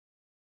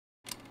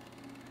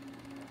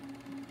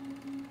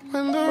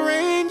When the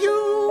rain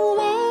you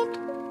want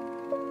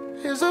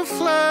is a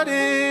flood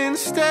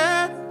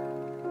instead,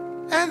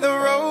 and the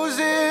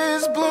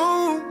roses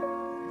bloom,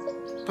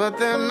 but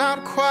they're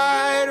not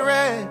quite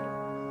red.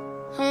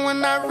 And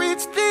when I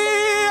reach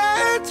the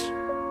edge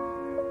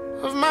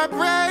of my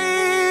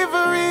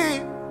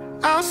bravery,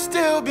 I'll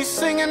still be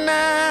singing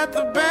at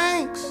the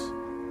banks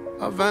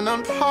of an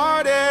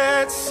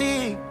unparted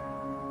sea.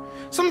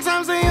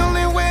 Sometimes the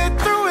only way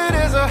through it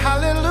is a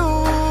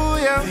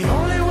hallelujah. The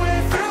only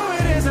way through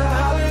it is a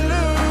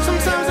hallelujah.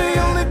 Sometimes the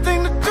only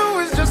thing to do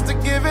is just to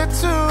give it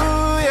to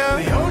you.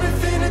 The only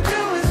thing to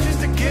do is just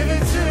to give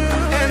it to you.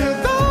 And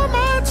though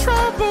my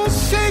troubles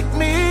shake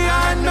me,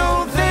 I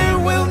know they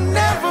will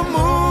never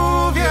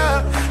move you.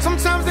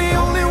 Sometimes the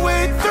only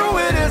way through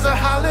it is a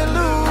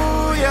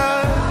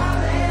hallelujah.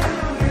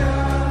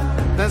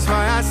 Hallelujah. That's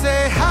why I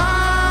say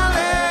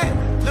hallelujah,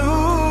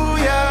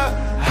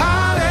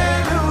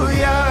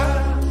 hallelujah.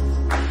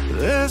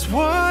 There's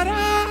what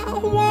I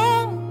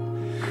want,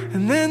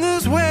 and then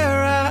there's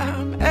where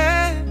I'm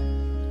at.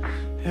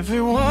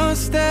 Every one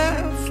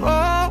step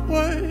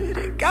forward,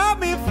 it got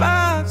me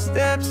 5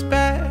 steps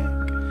back.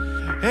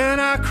 And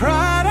I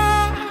cried,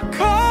 I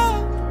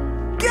called,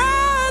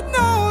 God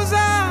knows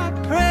I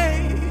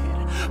prayed,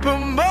 but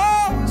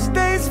most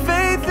days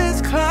faith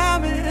is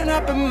climbing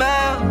up a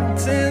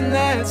mountain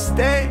that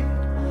stayed.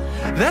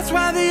 That's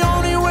why the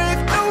only way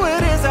through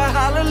it is a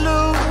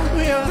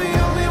hallelujah. The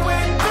only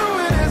way through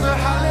it is a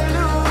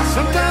hallelujah.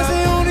 Sometimes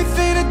the only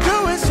thing to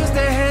do is just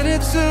to hand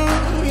it to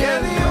you. Yeah,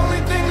 the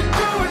only thing to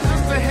do is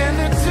just to hand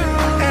it to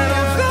you. And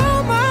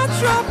although my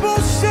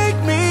troubles shake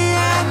me, I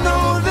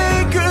know they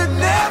could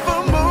never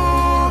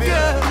move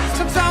you.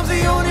 Sometimes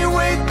the only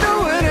way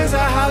through it is a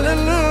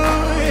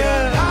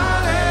hallelujah.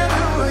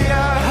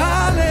 Hallelujah,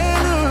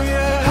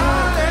 hallelujah,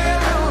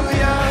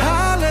 hallelujah,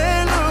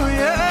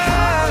 hallelujah,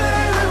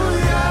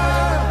 hallelujah.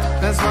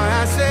 That's why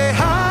I say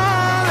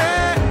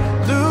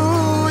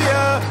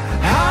hallelujah,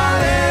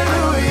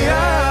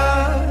 hallelujah.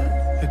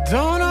 It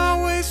don't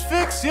always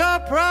fix your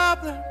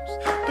problems,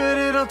 but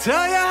it'll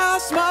tell you how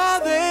small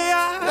they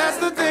are. That's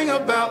the thing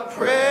about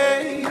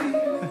praise.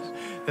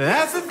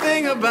 That's the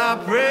thing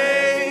about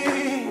praise.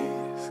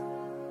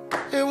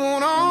 It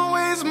won't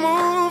always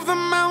move the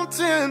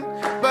mountain,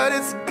 but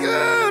it's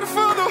good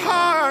for the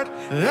heart.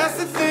 That's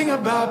the thing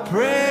about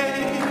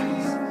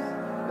praise.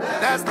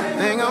 That's the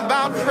thing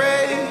about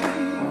praise.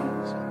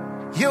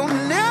 You'll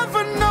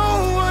never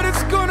know what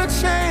it's gonna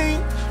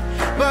change,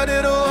 but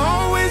it'll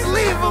always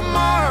leave a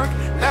mark.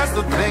 That's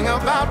the thing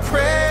about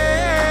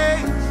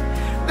praise.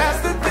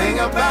 That's the thing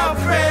about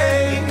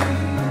praise.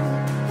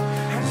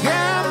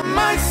 Yeah, I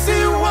might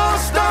see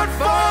walls start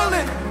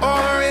falling,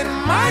 or it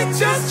might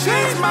just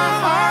change my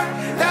heart.